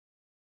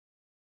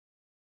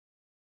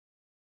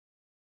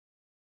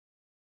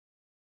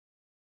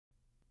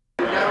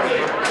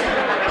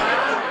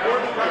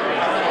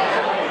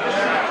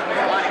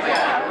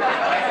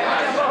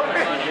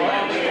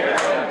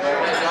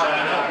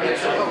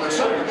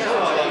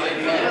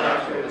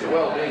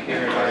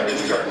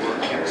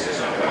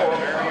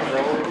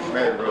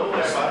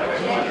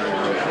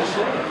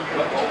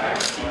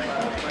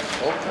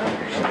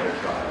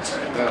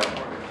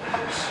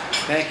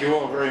Thank you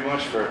all very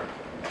much for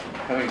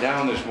coming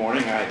down this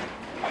morning. I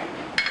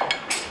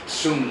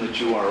assume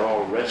that you are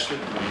all rested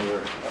from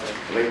your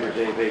Labor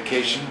Day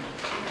vacation.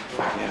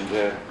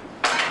 And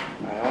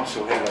I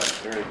also have a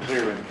very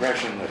clear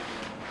impression that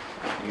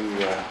you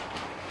have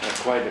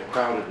quite a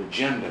crowded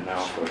agenda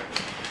now for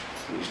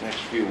these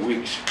next few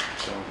weeks.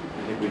 So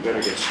I think we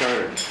better get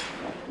started.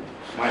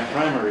 My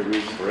primary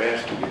reason for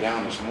asking you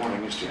down this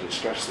morning is to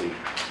discuss the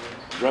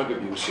drug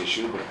abuse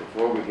issue, but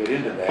before we get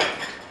into that,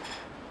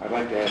 I'd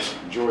like to ask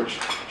George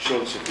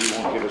Schultz if he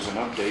won't give us an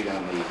update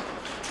on the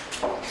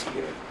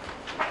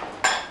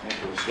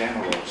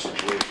Daniloff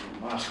situation in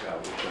Moscow,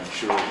 which I'm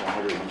sure is on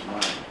everyone's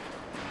mind.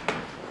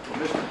 Well,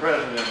 Mr.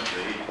 President,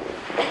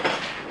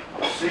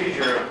 the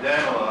seizure of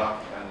Daniloff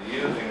and the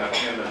using of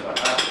him as a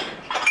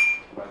hostage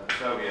by the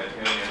Soviet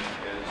Union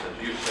is, as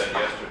you said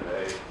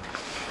yesterday,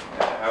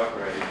 an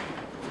outrage.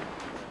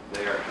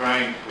 They are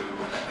trying to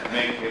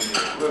make him the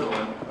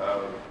equivalent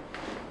of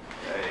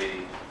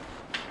a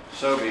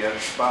Soviet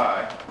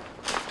spy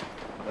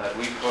that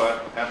we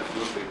caught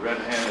absolutely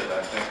red-handed,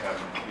 I think I'm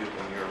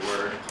using your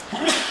word,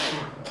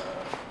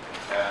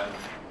 and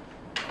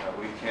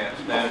we can't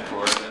stand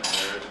for it, and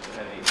there isn't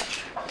any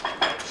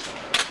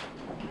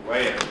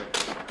way in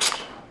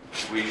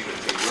which we should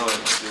be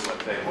willing to do what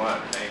they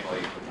want,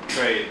 namely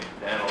trade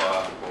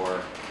Daniloff for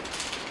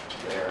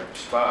their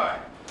spy.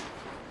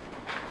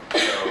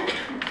 So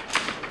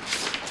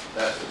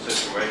that's the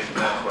situation,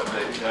 that's what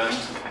they've done,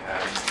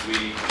 and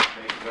we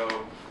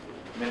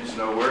mince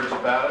no words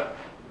about it.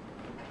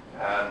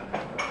 And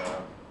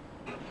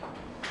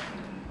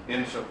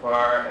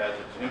insofar as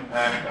its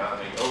impact on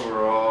the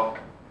overall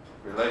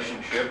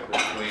relationship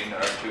between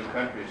our two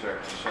countries are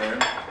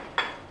concerned,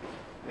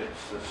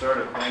 it's the sort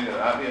of thing that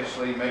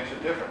obviously makes a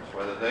difference,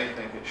 whether they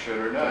think it should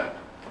or not.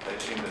 They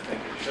seem to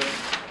think it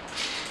shouldn't.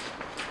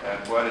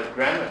 And what it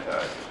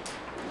dramatizes,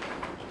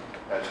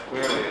 as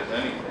clearly as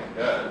anything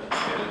does,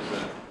 is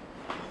that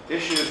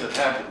issues that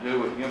have to do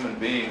with human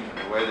beings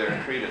and the way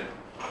they're treated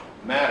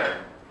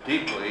matter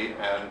deeply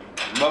and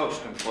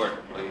most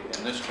importantly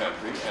in this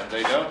country, and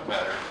they don't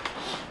matter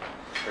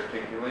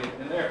particularly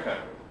in their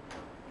country.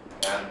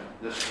 And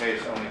this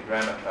case only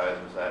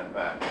dramatizes that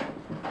fact.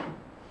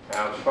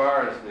 Now, as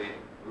far as the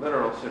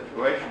literal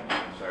situation is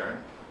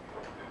concerned,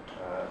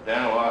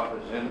 Daniloff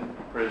is in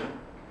prison.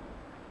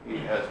 He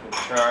has been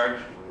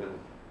charged with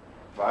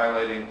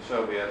violating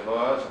Soviet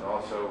laws and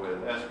also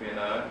with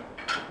espionage.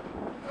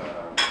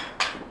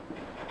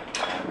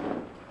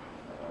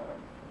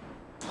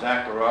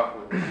 Zakharov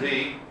with the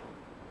Z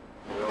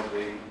will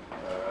be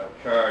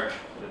charged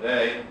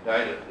today,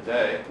 indicted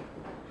today,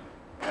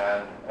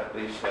 and at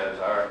least as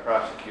our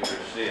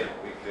prosecutors see it,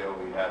 we feel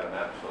we have an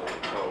absolutely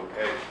cold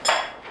case.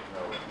 There's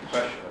no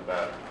question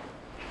about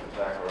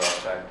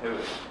Zakharov's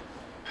activities.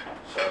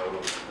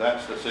 So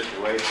that's the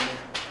situation.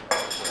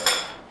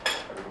 As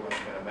everyone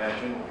can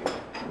imagine, we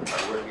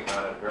are working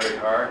on it very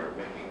hard. We're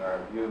making our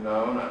view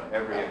known on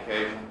every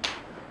occasion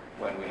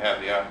when we have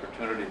the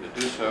opportunity to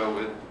do so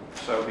with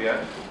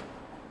Soviets,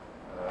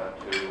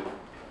 to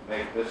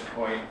make this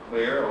point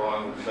clear,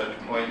 along with such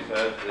points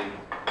as the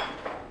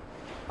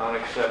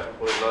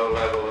unacceptably low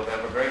level of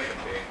immigration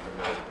being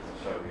permitted in the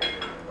Soviet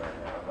Union right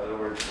now. In other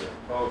words, the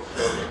whole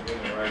scope of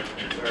human rights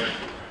concerns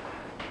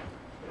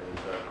is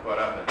caught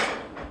up in it.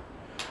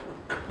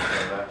 So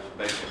that's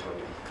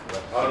basically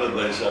what. How did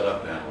they set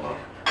up Anibal?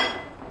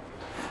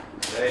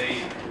 They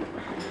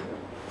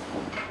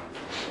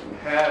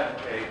had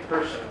a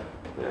person.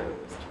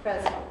 Mr.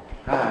 President.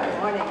 Hi. Good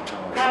morning.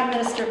 Prime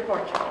Minister of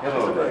Portugal.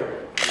 Hello there.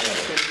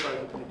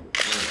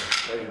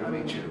 Pleasure to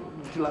meet you.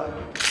 Well,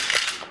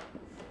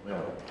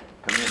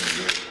 come in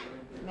here.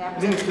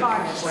 Members of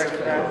Congress.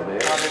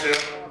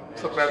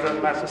 So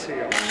President, nice to see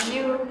you. And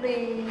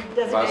newly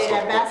designated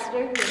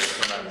ambassador who is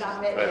not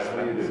met yet. How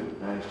do you do?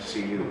 Nice to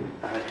see you.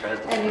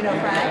 And you know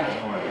Frank?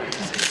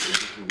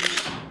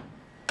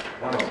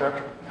 Hello.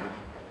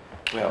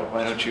 Well,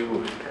 why don't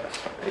you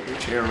take your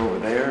chair over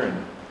there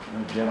and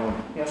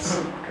gentlemen, Yes.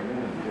 come in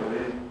and fill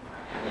in.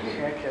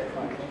 Okay,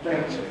 fine.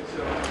 Thank you.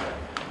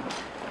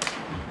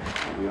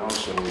 We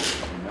also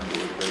remember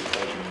with great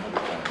pleasure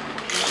another time.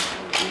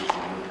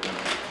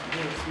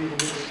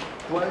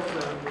 Quite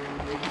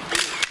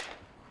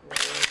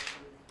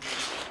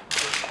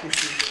this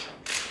is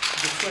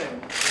the same.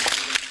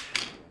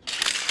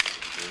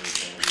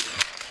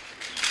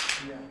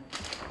 Yeah.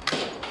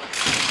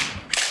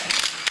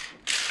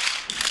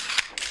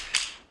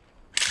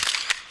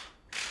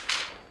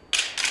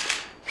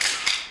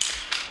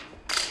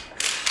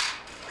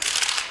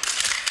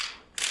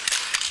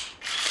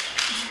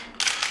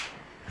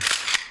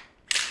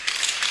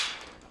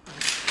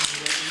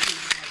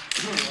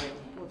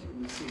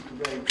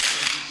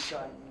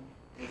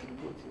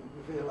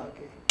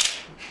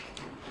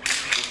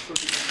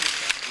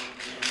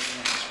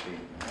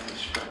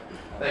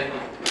 Thank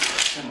you.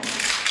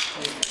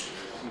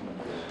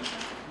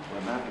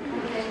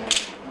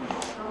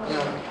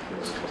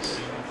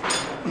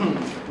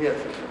 Yes.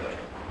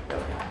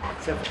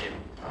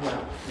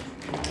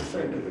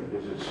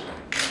 Visits,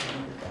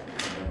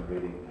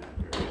 celebrating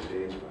various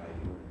days.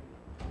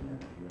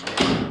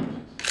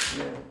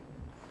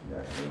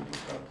 praticamente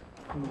stato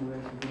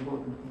congresso, di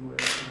voto in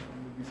congresso,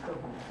 di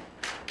discovery.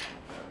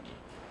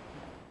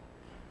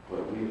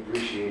 Well, we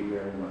appreciate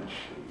very much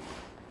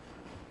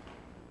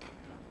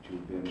that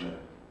you've been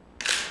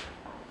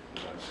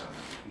on some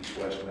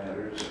east-west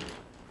matters and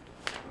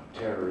on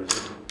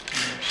terrorism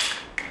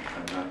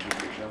and not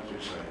keep your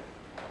shelters. I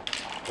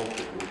hope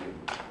that we can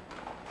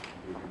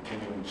your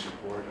continuing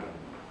support on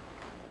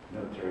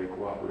military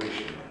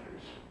cooperation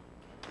matters.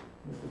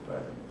 Mr.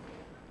 President,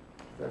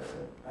 that's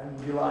it. I'm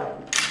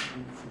delighted.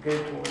 It's a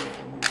great honor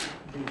for me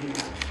to be here.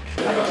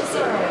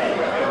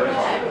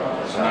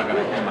 It's not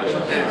going to come much.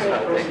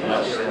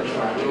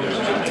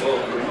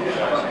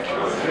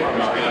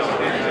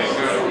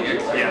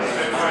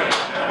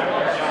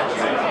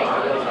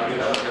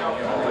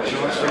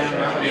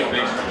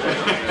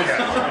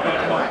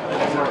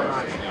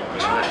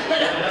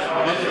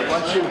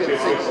 Once you get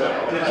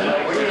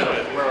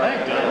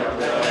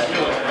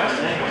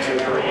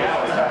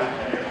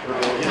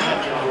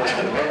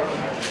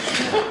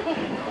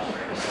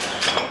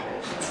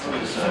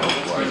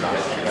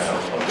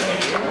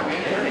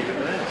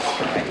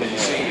Did you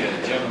see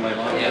Jim and my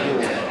mom?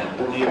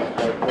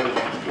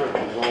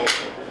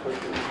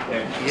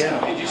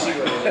 Yeah. Did you see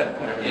what?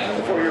 Yeah.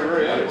 Before you were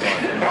very good.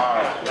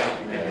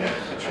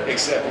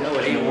 Except you know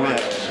what he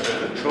wants.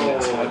 Control.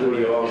 What do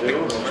you all do? You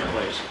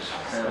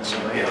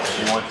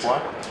want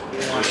what? We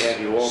have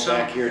you all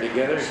back here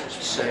together.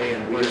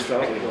 And we just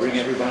thought we'd bring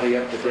everybody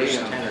up to date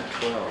on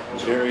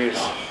various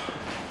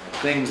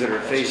things that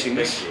are facing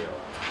us.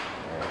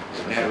 As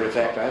a matter of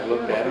fact, I've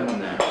looked at them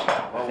and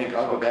I think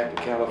I'll go back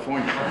to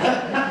California.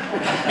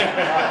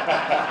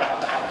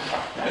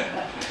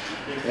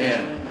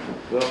 And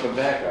welcome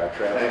back, our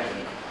travelers.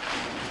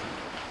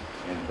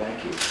 And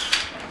thank you.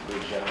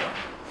 Good job.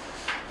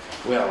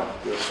 Well,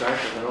 we'll start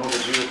with an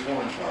overview of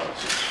foreign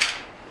policy.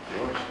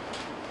 Yours?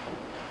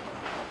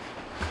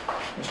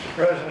 Mr.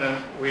 President,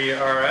 we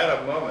are at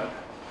a moment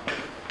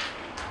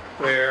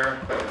where,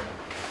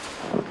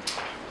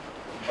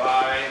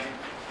 by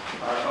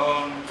our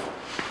own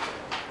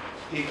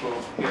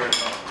people here at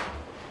home,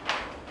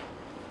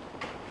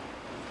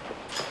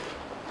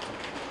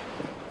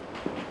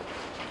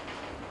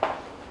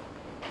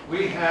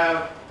 we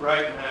have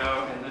right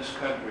now in this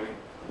country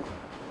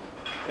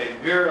a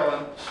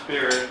virulent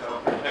spirit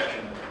of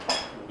protectionism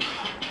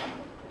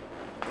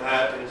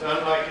that is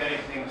unlike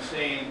anything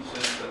seen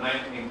since the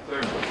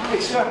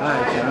 1930s.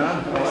 Hi,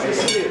 John. Nice to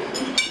see you.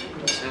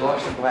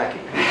 Boston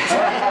Blackie.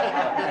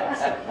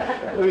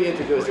 Let me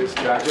introduce this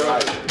guy.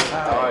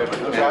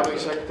 The Traveling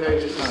Secretary.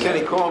 This is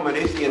Kenny Coleman.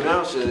 He's the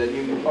announcer that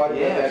you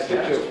autographed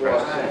that picture for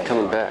us.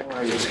 Coming back.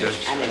 And it's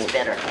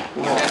better.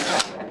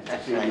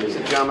 This is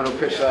the gentleman who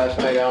pitched last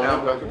night,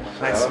 Alan.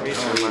 Nice to meet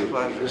you. My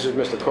pleasure. This is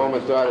Mr.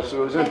 Coleman's daughter,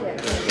 Susan.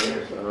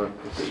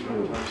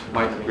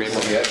 Mike Green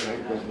will get.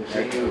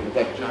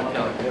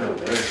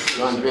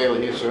 John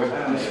Bailey here, sir.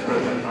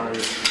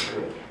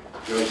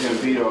 Joe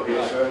Zambito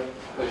here, sir.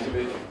 Nice to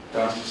meet you.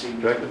 Nice to see you.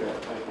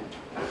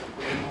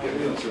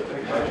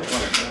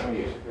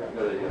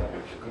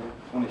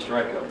 Only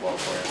strikeout ball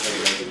for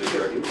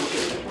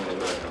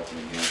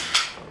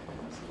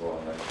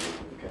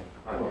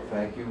Well,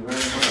 thank you very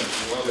much.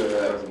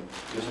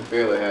 Mr.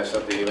 Bailey has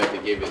something he'd like to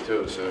give you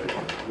too, so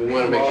we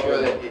want to make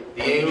sure that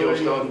the Angels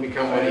don't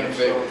become one of your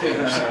favorite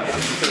teams.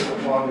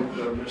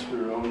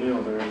 Mr.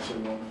 O'Neill there and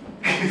some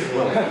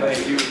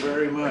Thank you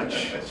very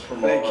much.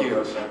 Thank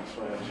you.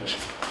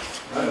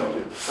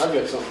 I've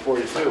got something for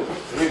you too.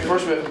 I mean,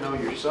 first we have to know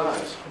your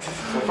size.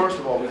 Well, first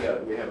of all, we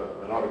have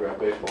an autographed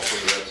baseball from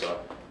the Red Sox.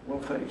 Well,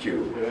 thank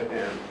you.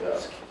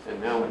 And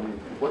now,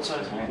 what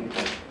size do you need?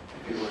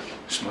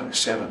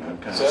 7. I'm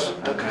kind of.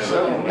 7?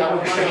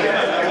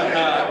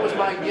 That was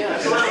my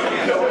guess.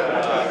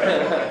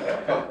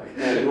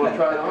 And you want to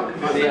try it on?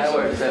 Yeah, I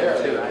wear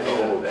 7 too. I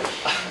know that.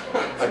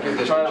 I'll give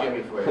this to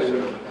Jimmy for you,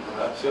 sir.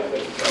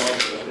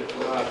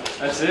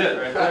 That's it,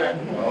 right there.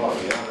 Oh,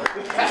 yeah.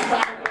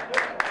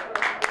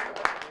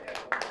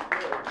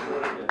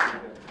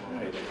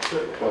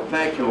 Well,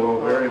 thank you all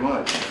very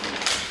much.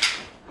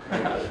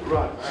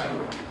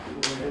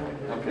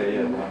 Okay,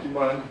 yeah. Do you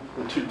mind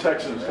the two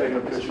Texans taking a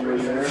picture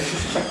right there?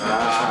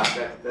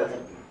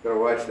 Better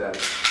watch that.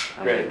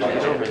 Great.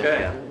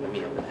 Okay.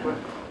 You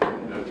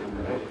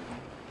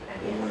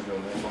want to go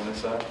on this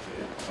side?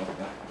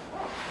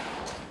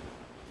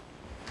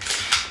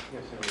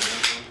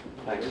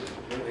 Thanks.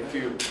 Thank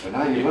you. But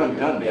now you haven't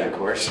done me, of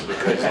course,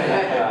 because I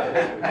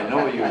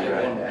know you're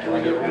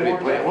going to be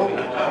playing. Well,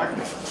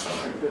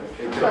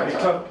 It's gonna be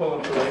tough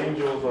pulling for the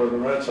Angels or the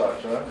Red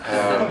Sox, huh?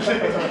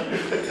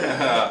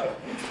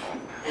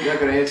 You're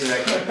not going to answer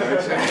that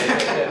question.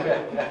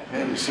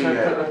 and you see,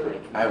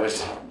 I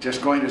was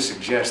just going to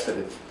suggest that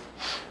if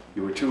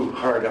you were too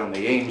hard on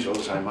the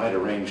Angels, I might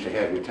arrange to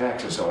have your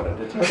taxes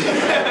audited.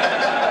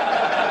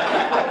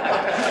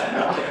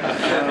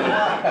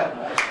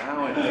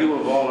 Now, in view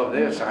of all of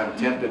this, I'm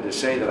tempted to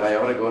say that I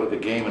ought to go to the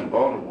game in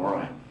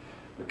Baltimore.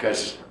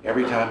 because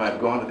every time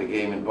I've gone to the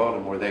game in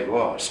Baltimore, they've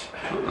lost.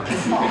 They don't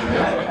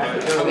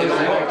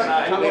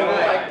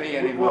like me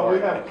Well, we anymore.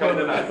 have Come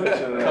tonight. Come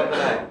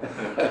tonight.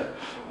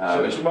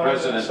 Mr.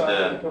 President,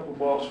 a couple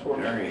balls for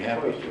us. Very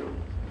happy to.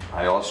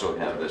 I also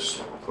have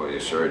this for you,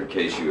 sir, in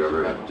case you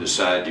ever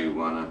decide you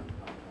want to,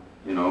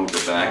 you know,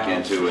 go back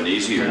into an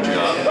easier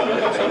job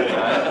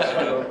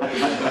sometime.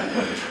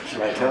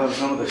 Should I tell them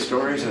some of the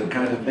stories and the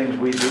kinds of things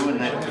we do in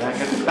that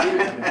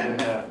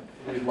bracket?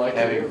 We'd like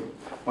Having,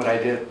 what I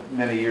did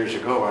many years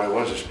ago, I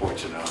was a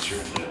sports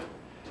announcer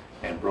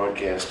and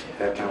broadcast, at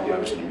that time I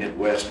was in the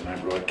Midwest, and I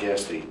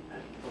broadcast the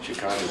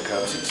Chicago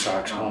Cubs and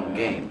Sox home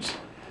games.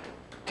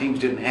 Teams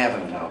didn't have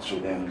an announcer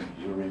then.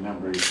 You'll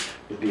remember,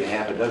 there'd be a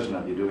half a dozen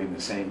of you doing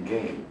the same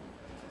game.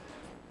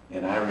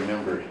 And I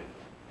remember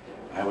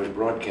I was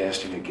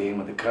broadcasting a game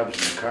with the Cubs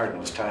and the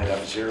Cardinals tied up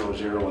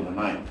 0-0 in the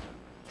ninth.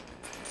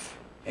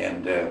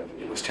 And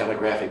it was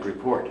telegraphic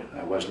report.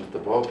 I wasn't at the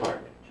ballpark.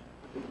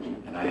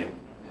 And I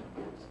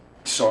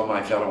saw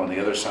my fellow on the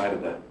other side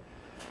of the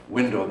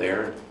window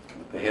there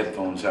with the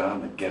headphones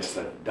on that gets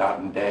the dot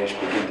and dash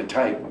begin to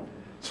type.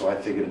 So I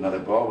figured another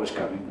ball was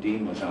coming.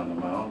 Dean was on the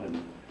mound,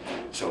 and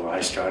so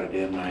I started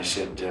in and I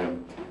said,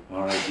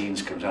 all right,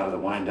 Dean's comes out of the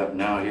windup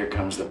now, here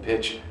comes the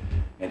pitch.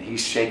 And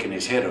he's shaking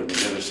his head on the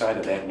other side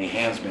of that, and he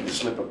hands me the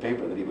slip of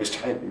paper that he was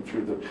typing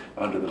through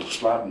under the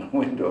slot in the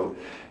window,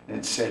 and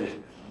it said,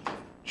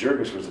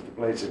 Jurgis was at the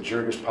plate, said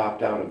Jurgis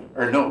popped out,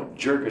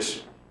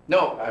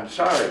 no, I'm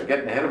sorry, I'm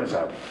getting ahead of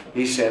myself.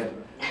 He said,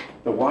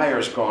 the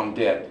wire's gone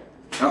dead.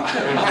 So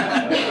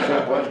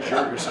it was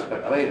Jurgis at the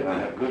plate, and I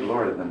thought, good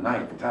Lord, in the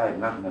ninth, tied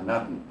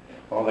 0-0.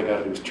 All they got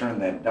to do is turn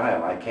that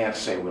dial. I can't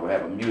say we'll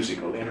have a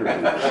musical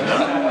interview.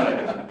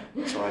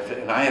 So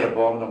and I had a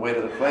ball on the way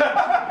to the plate.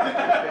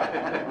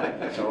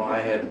 So I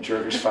had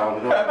Jurgis foul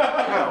it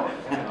up.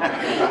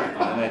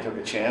 And then I took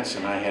a chance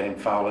and I had him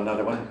foul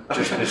another one.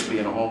 Just missed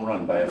being a home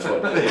run by a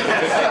foot. I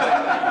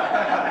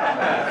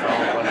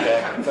fouled one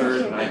back to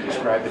third, and I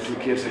described the two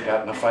kids that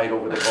got in a fight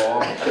over the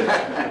ball.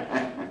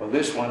 Well,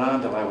 this went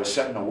on till I was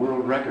setting a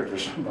world record for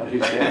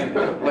somebody standing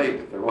at the plate,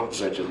 if there was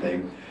such a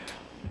thing.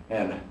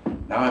 And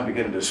now I'm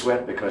beginning to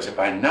sweat, because if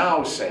I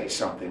now say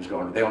something's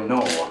going on, they'll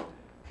know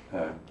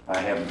I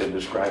haven't been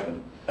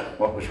describing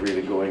what was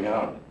really going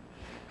on.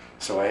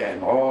 So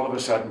and all of a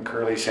sudden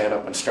Curly sat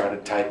up and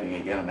started typing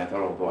again, and I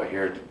thought, oh boy,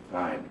 here,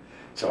 fine.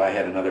 So I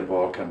had another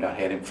ball come down,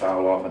 had him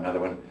foul off another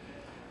one,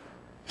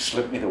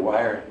 slipped me the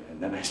wire,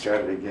 and then I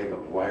started to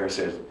giggle. The wire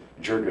says,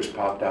 Jurgis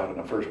popped out on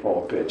the first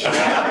ball pitch. Oh,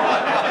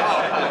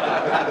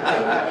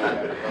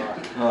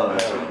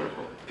 that's wonderful.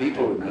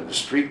 People in the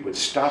street would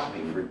stop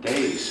me for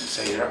days and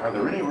say, are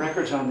there any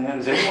records on that?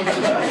 Has anyone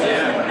seen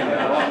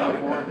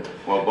that?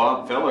 Well,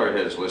 Bob Feller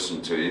has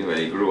listened to you.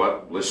 He grew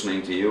up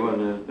listening to you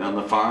on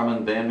the farm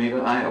in Van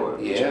Meter, Iowa.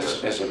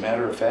 Yes, as a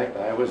matter of fact,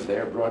 I was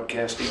there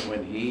broadcasting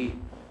when he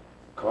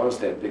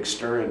caused that big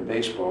stir in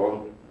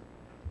baseball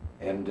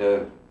and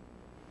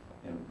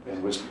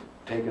was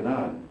taken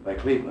on by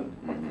Cleveland.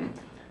 Mm-hmm.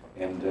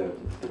 And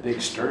the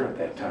big stir at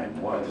that time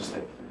was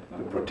that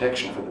the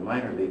protection for the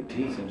minor league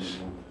teams.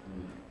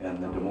 And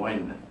the Des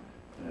Moines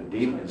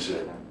Demons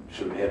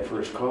should have had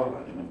first call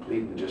on him, and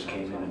Cleveland just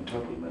came in and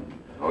took him. And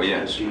oh,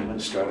 yes. The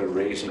Demons started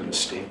raising a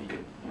stink.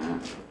 Yeah.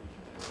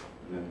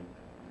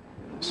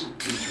 He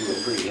threw a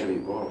pretty heavy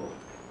ball.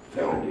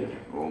 Feller did.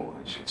 Oh,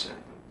 I should say.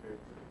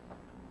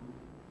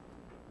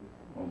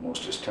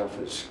 Almost as tough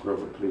as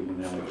Grover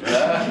Cleveland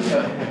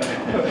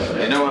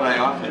Alexander. You know what, I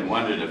often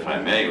wondered, if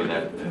I may,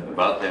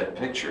 about that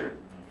picture.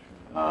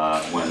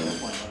 When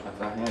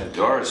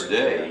Doris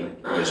Day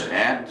was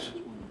at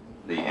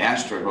the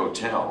Astor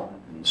Hotel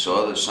and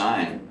saw the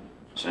sign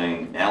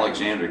saying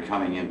Alexander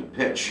coming in to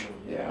pitch.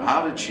 Yeah.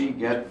 How did she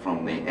get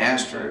from the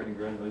Astor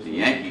to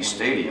Yankee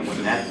Stadium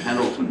with Nat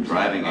Pendleton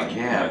driving a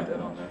cab?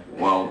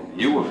 Well,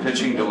 you were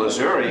pitching to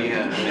Missouri,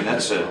 and I mean, there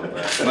must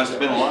have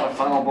been a lot of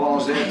foul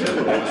balls there too.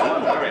 There was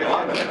one very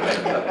hot.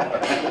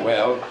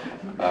 Well,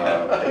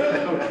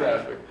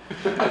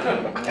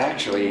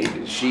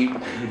 actually, she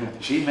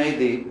made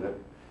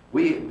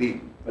the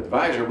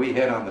advisor we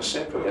had on the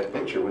set for that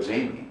picture was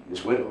Amy,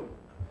 his widow.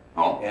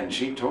 Oh. And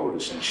she told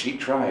us, and she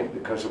tried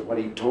because of what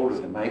he told her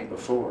the night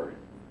before.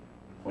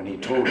 When he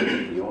told her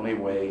that the only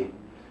way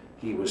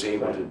he was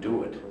able to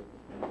do it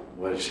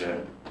was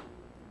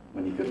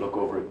when he could look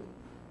over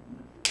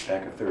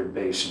back at third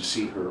base and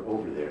see her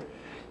over there.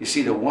 You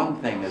see, the one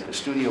thing that the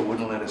studio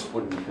wouldn't let us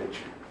put in the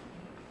picture,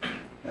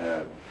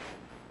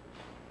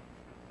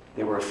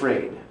 they were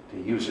afraid to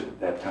use it at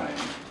that time,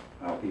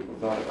 how people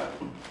thought about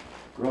it.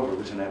 Grover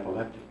was an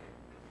epileptic.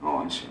 Oh,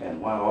 I see.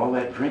 And while all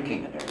that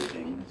drinking and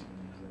everything,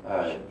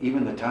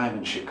 even the time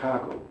in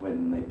Chicago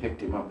when they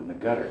picked him up in the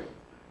gutter,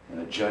 and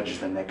a judge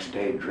the next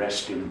day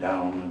dressed him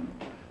down, and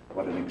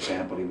what an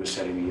example he was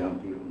setting to young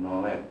people and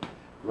all that.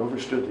 Grover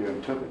stood there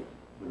and took it.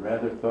 Would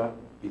rather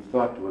be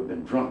thought to have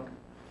been drunk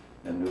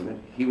than to have been.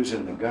 He was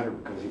in the gutter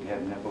because he'd had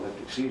an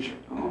epileptic seizure.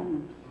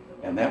 Oh.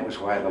 And that was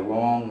why the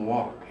long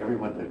walk,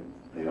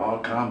 they all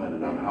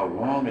commented on how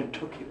long it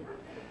took him.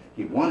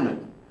 He won the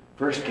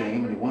first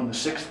game and he won the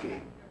 6th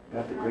game.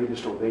 got the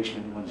greatest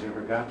ovation anyone's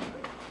ever gotten.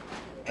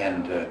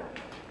 And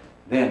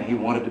then he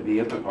wanted to be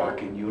at the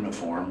park in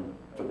uniform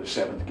for the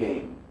 7th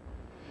game.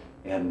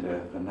 And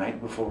the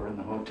night before in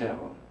the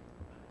hotel,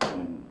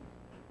 when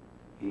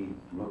he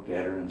looked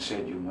at her and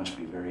said, "You must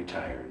be very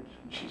tired."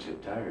 And she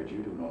said, "Tired?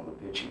 You're doing all the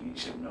pitching." He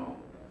said, "No,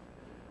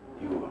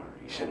 you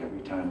are." He said,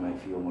 "Every time I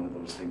feel one of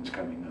those things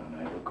coming on,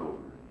 I look over,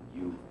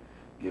 you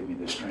give me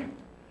the strength."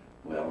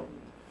 Well,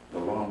 the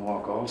long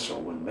walk also,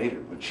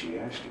 when she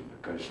asked him,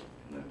 because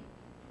in the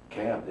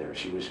cab there,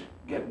 she was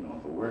getting all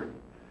the word.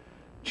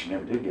 She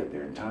never did get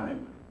there in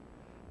time.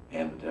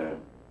 And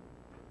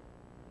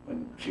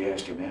when she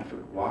asked him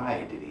afterward,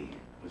 why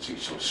was he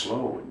so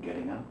slow in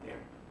getting out there?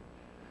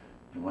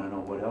 You want to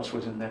know what else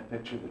was in that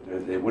picture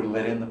that they wouldn't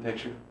let in the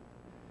picture?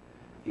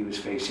 He was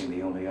facing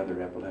the only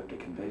other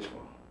epileptic in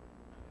baseball.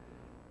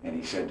 And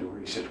he said to her,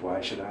 he said,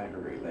 "Why should I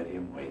hurry? Let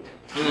him wait."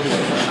 You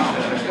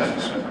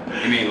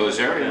mean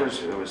Lazari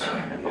was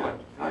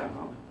epileptic? I don't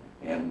know.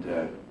 And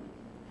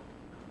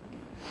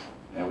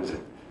that was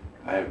it.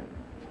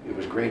 It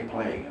was great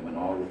playing him and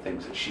all the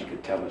things that she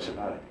could tell us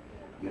about it.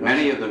 You know,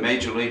 Many of the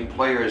major league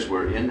players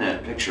were in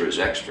that picture as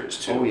extras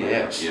too. Oh,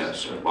 yes.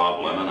 Yes.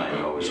 Bob Lemon, I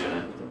know, was in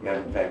it. Yeah,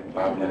 in fact,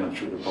 Bob Lemon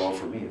threw the ball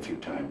for me a few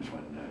times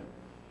when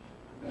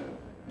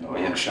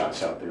long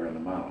shots out there on the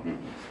mound.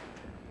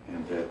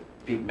 And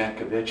Pete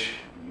Metkovich,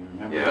 you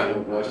remember?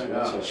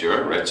 Yeah,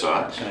 sure, Red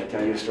Sox. Can I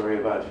tell you a story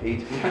about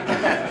Pete?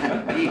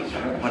 Pete,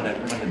 when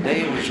the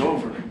day was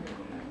over,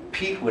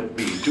 Pete would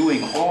be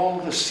doing all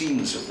the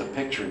scenes of the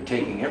picture and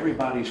taking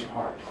everybody's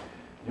part.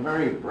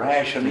 Very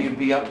brash, and he'd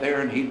be up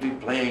there and he'd be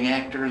playing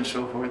actor and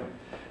so forth.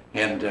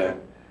 And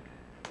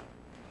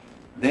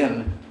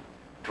then,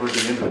 towards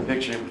the end of the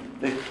picture,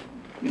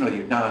 you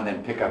now and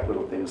then pick up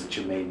little things that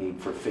you may need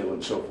for fill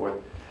and so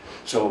forth.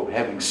 So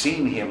having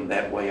seen him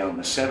that way on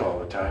the set all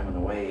the time and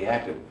the way he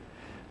acted,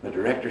 the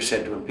director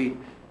said to him, "Pete,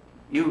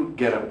 you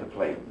get up at the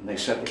plate." And they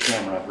set the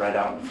camera up right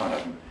out in front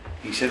of him.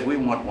 He said, "We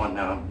want one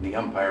now," and the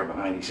umpire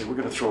behind. He said, "We're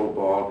going to throw a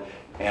ball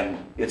and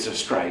it's a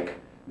strike."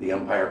 The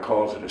umpire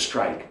calls it a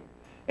strike.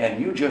 And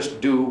you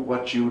just do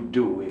what you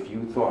do if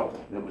you thought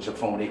it was a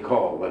phony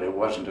call, that it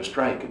wasn't a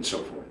strike and so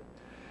forth.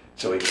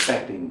 So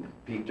expecting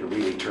Pete to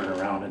really turn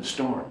around and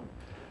storm.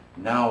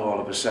 Now all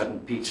of a sudden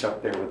Pete's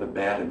up there with a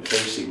bat and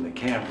facing the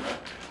camera.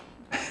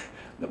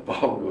 The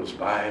ball goes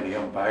by and the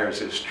umpire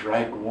says,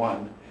 "Strike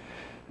one."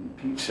 And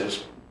Pete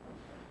says,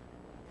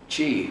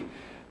 "Gee,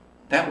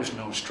 that was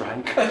no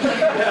strike." We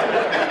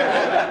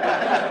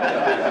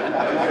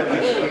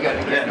got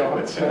to get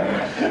going.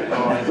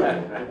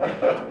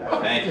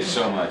 Thank you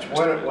so much,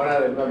 Mr. One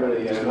other member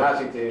of the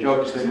Nazi team.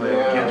 Jokes to my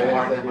Ken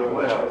Martin. Well,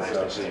 Well, nice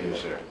to see you,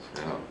 sir.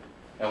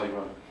 Ellie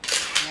Run.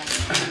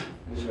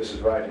 This is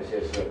Mrs. Rogers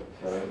here, sir.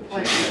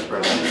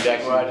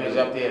 Jack Rogers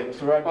up there.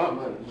 Mr.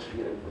 Rogers?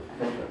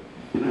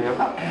 There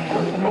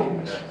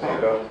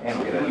you go. And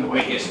we're going to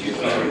wait here. Excuse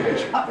me.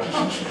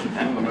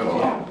 In the middle.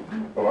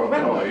 Oh,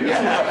 okay. Oh, yeah.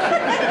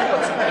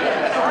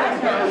 I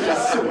was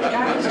just going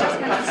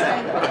to say,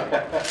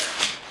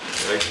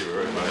 Thank you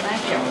very much.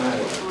 thank you.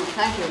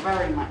 Thank you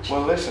very much.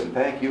 Well, listen,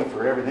 thank you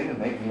for everything and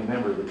making me a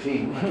member of the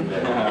team.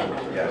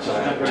 Yes.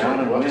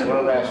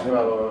 One last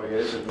fellow over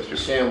here. This is Mr.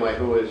 Samway,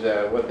 who is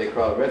what they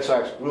call a Red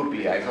Sox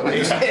groupie, I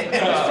believe.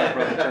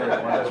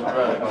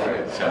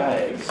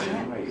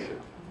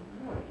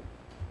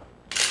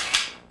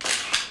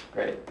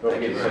 Great.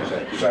 Thank you very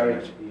much. Sorry,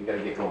 you gotta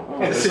get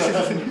going.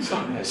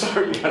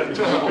 Sorry, you gotta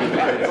go.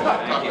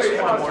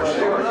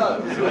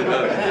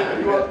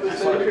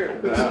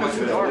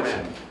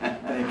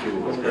 Thank you.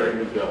 Very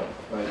good job.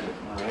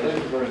 Thank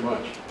you very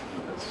much.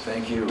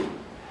 Thank you.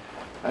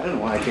 I don't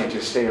know why I can't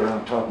just stay around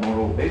and talk more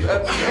old baseball.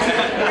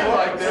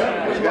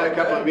 We've got a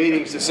couple of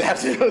meetings this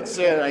afternoon,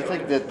 sir, and I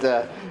think that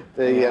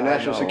the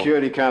National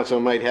Security Council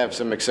might have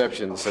some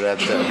exceptions to that.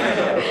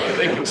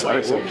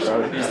 Sorry.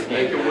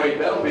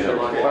 That'll be the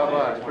one.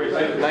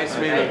 Nice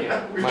meeting.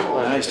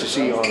 Nice to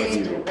see all of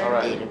you. All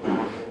right.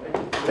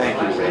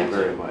 Thank you very,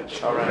 very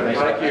much. All right.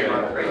 Thank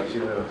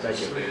you. Thank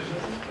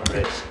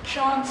you.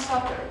 Sean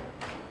Sutter,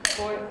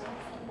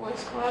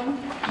 Boys Club,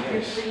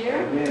 years of the year.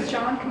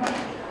 Sean, come on.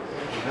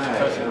 Hi.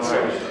 Nice to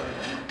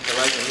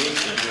meet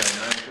you.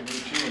 Nice to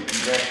meet you, and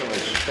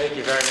congratulations. Thank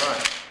you very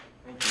much.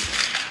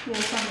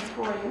 Yes, son is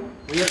for you.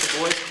 We at the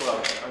Boys Club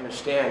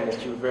understand that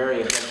you're very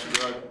against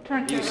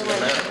drug use in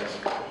America.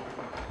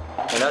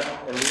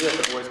 And we at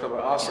the Boys Club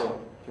are also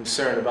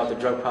concerned about the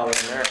drug problem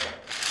in America.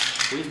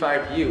 We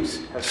 5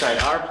 youths have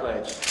signed our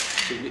pledge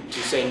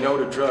to say no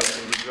to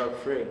drugs and be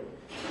drug-free,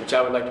 which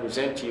I would like to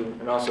present to you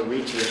and also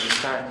read to you at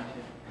this time.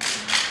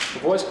 The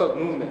Boys Club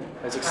movement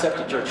has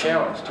accepted your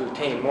challenge to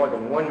obtain more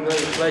than 1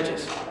 million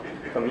pledges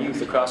from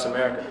youth across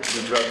America to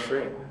be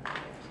drug-free.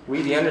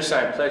 We, the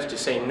undersigned, pledge to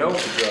say no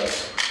to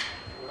drugs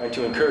and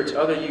to encourage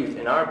other youth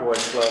in our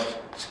boys' clubs,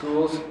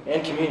 schools,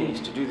 and communities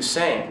to do the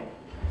same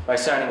by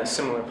signing a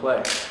similar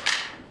pledge.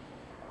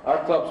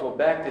 Our clubs will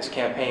back this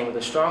campaign with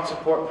a strong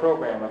support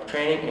program of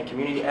training and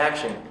community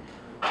action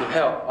to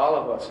help all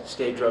of us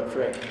stay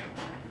drug-free.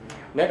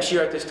 Next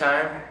year at this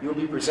time, you will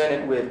be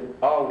presented with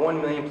all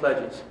 1 million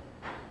pledges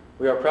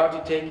We are proud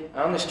to take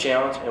on this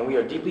challenge, and we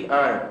are deeply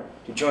honored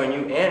to join you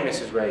and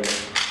Mrs. Reagan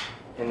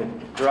in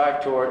the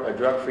drive toward a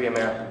drug-free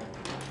America.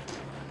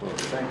 Well,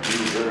 thank you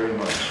very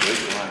much.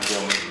 Rachel, I'm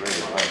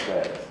very about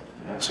that.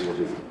 Nancy will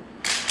be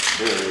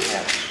very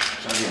happy.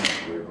 Sometimes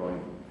we're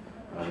going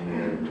on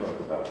here and talk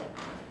about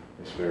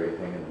this very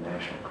thing in the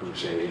National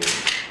Crusade.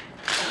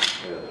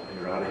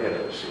 You're out ahead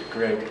of us here.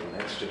 Great. And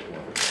that's just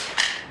wonderful.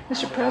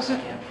 Mr.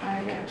 President,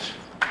 Yes.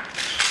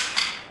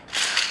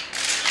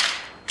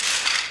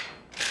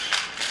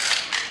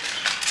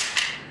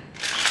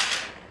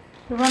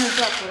 the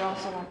runners-up would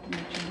also like to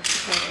mention,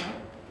 Mr. President.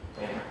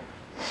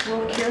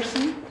 Will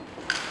Kirsten,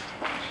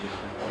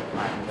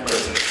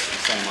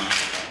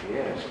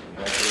 Yes,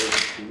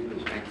 congratulations to you.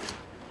 Thank you.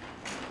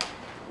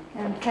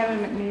 and Kevin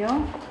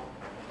McNeil.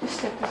 Just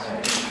step this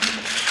way.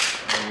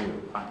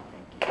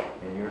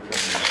 And you're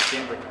from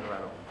Denver,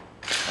 Colorado.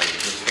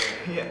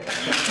 Yeah.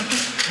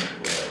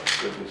 Well,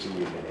 good to see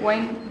you again.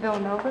 Wayne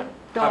Villanova.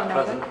 Nice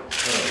to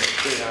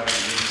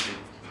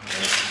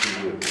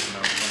see you.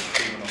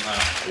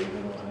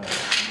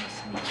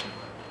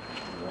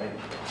 Right.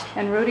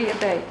 And Rudy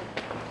Abate.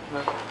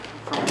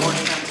 From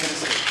Portugal,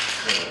 Tennessee.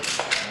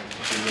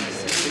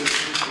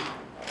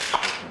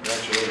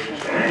 Congratulations.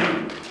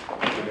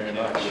 Thank you very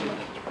much. And,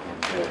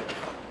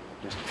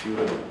 just a few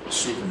little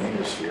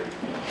souvenirs here.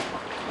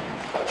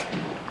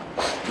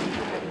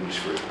 These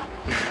for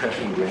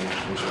key rings.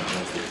 This one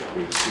has the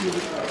great seal,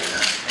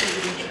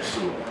 presidential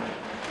seal.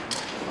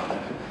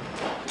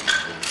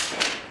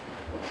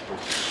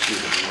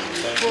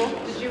 Will,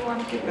 did you want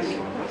to give us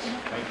your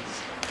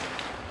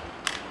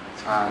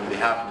On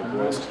behalf of the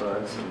Boys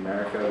Clubs of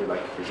America, we'd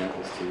like to present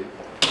this to you.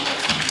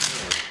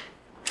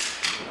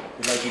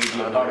 We'd like you to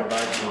be a part of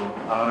our team.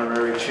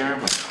 Honorary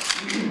chairman.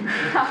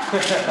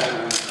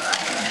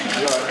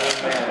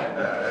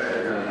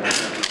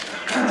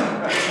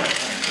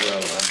 Well,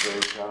 I'm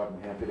very proud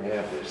and happy to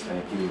have this.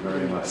 Thank you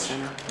very much.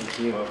 Thank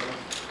you.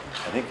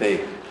 I think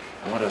they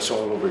want us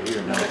all over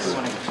here now for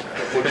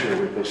a picture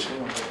with this.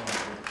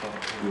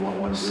 You want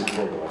one group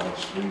photo? I'll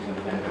squeeze in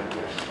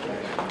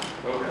there.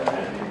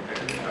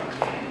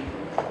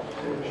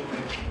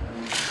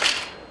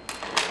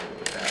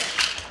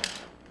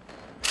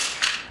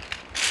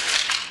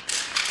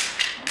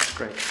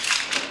 Great.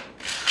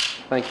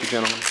 Thank you,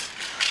 gentlemen.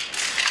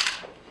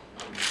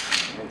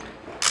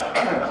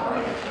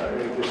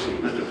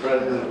 Mr.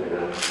 President,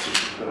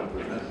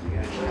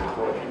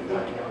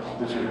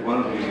 this is one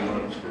of the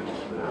ones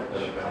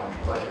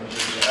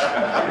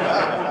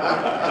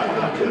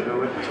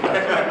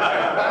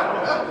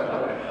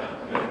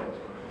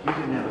You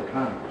didn't have a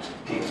Congress.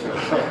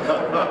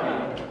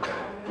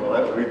 well,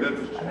 that we did.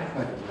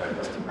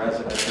 Mr.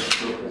 President, this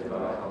group is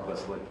going to help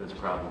us with this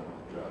problem.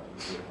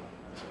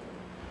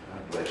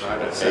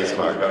 Say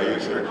smart value,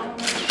 sir.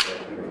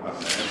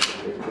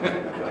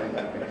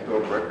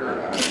 Bill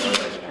Bricker, I'm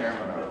vice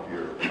chairman of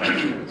your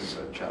country's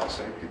child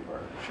safety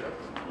partnership.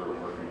 We're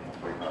working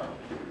very hard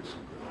to do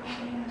some good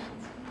things.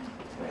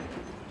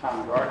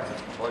 Tom Gordon,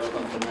 Boys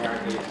Clubs of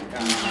America.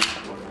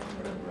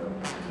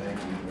 Thank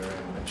you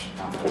very much.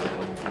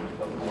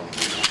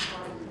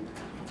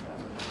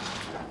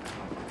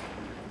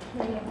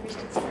 Really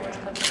appreciate the sports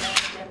club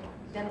and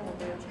dental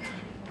boots.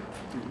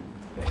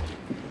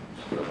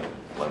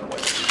 One way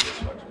to do this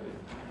much.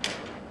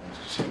 Nice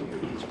to see you.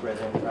 He's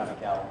President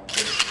Cavaco.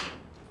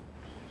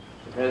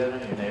 The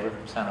President, your neighbor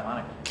from Santa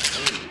Monica.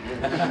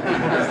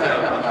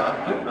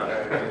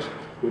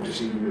 Good to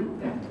see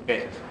you.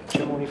 Okay.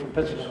 Generally from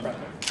Pennsylvania.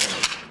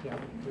 Yeah,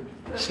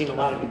 we've seen a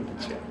lot of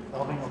infants here.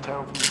 Alvin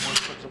Otero from the Boys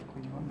Clubs of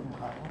Cleveland,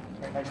 Ohio.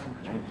 Very nice to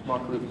meet you.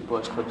 Mark Levy,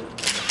 Boys Clubs of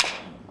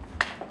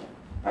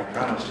I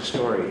promised a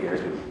story here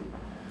to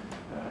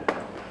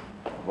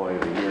boy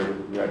of the year.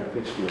 We are in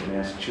Pittsfield,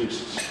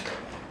 Massachusetts.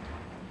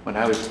 When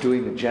I was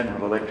doing the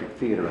General Electric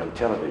Theater on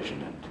television,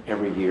 and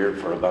every year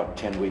for about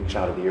 10 weeks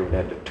out of the year, we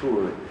had to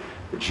tour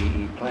the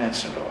GE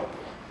plants and all,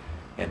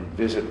 and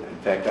visit. In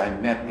fact, I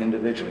met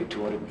individually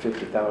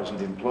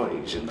 250,000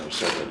 employees in those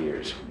several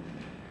years.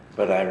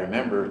 But I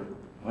remember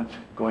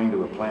going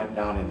to a plant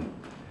down in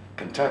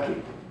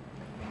Kentucky,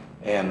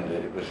 and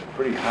it was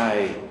pretty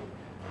high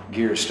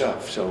gear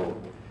stuff. So,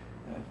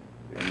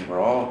 and we're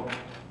all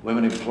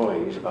women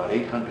employees, about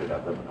 800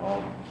 of them,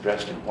 all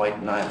dressed in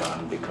white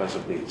nylon because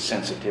of the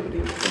sensitivity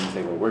of the things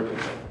they were working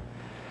with.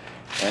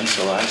 And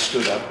so I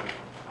stood up,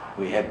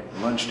 we had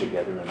lunch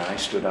together, and I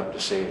stood up to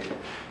say a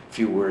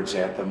few words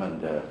at them,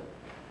 and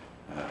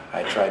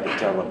I tried to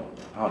tell them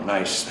how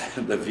nice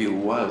the view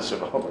was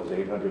of all those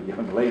 800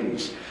 young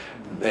ladies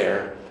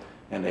there,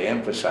 and to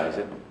emphasize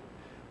it.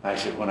 I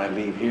said, when I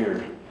leave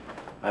here,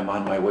 I'm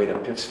on my way to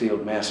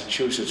Pittsfield,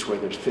 Massachusetts, where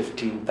there's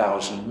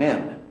 15,000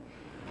 men.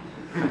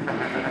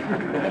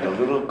 And a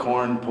little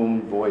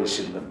corn-poon voice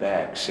in the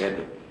back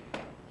said,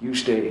 you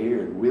stay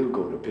here and we'll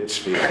go to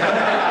Pittsfield.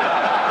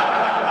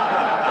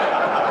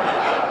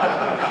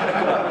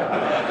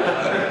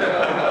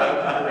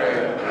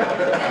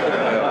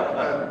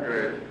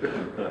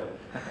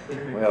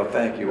 Well,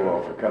 thank you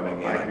all for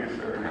coming in. Thank you,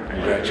 sir.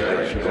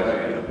 Congratulations.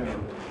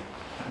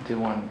 Do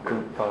one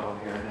group photo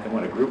here. You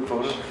want a group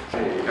photo?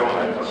 There we go.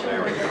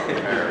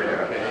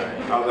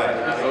 How's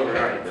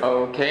that?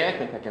 Okay, I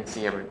think I can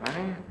see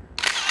everybody.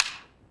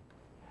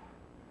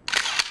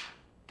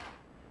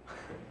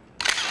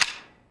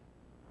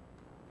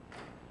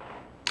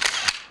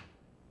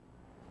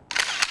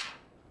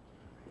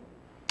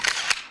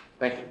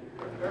 Thank you.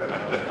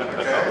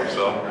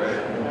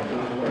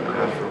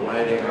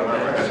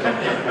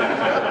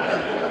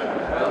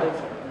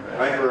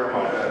 Thank you very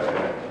much.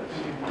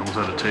 Almost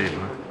out of tape,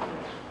 huh?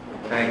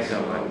 Thanks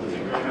so much.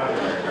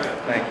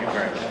 Thank you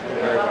very much.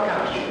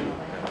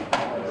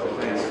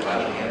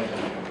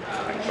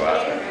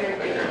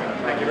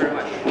 Thank you very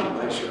much.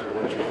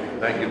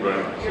 Thank you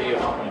very much. See you.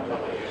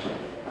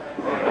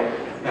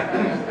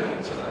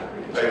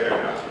 Take care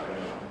now.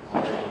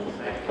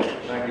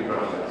 Thank you very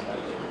much.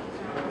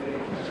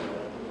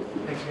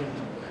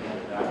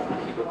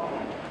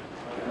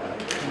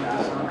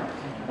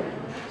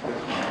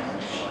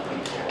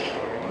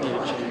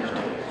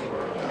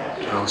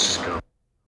 Oh, let's just go.